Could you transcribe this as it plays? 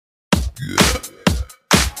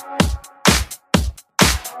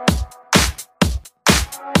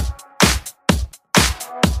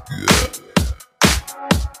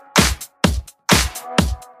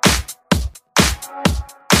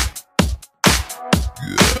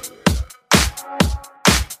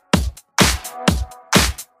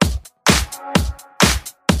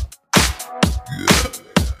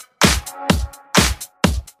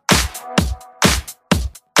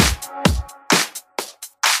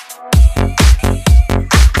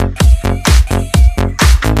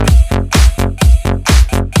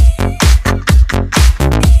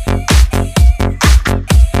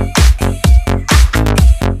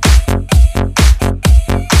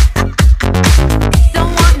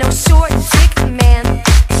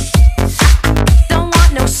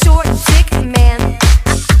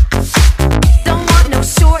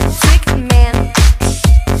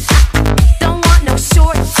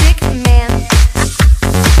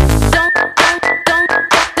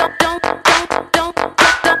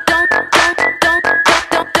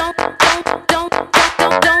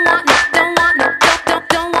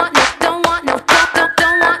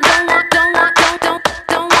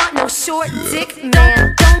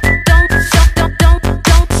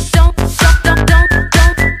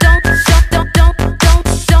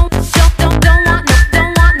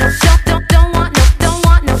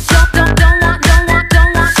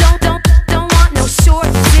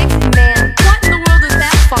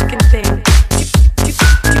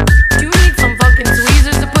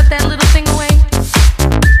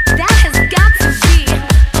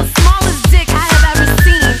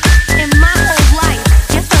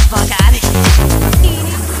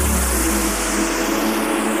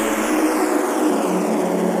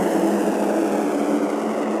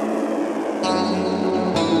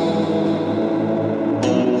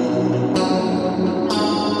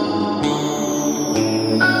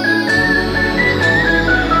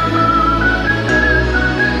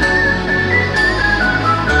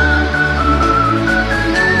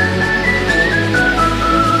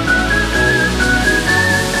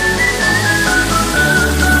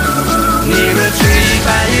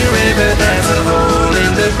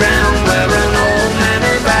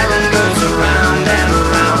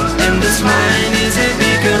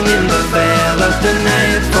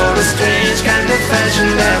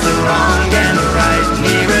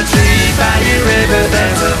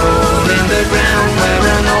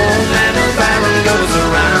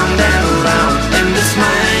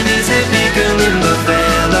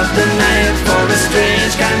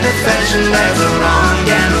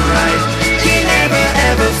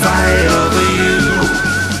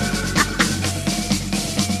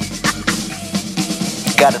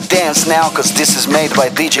Gotta dance now, cause this is made by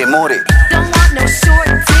DJ Miry. Don't want no short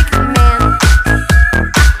dick man.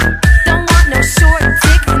 Don't want no short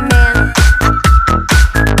dick man.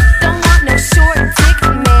 Don't want no short dick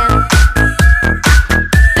man.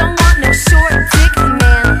 Don't want no short dick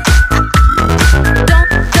man.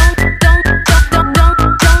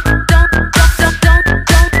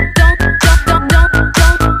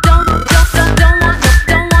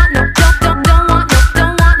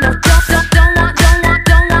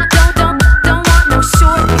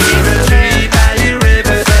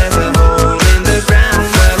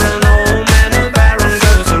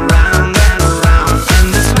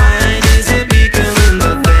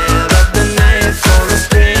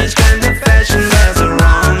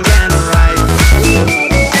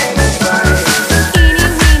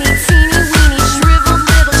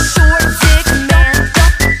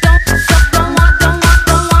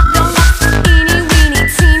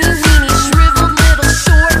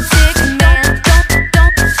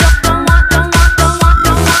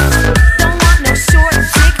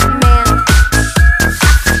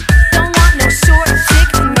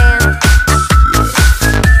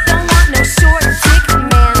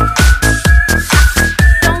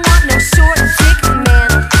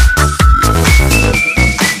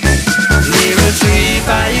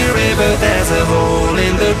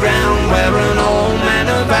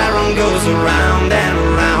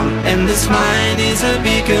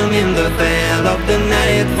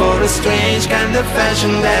 For a strange kind of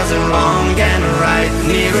fashion, there's a wrong and a right.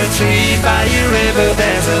 Near a tree by a river,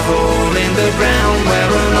 there's a hole in the ground where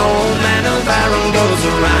an old man of iron goes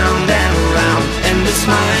around and around. And this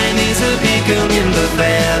mine is a beacon in the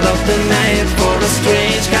veil of the night. For a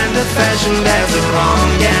strange kind of fashion, there's a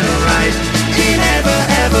wrong and a right.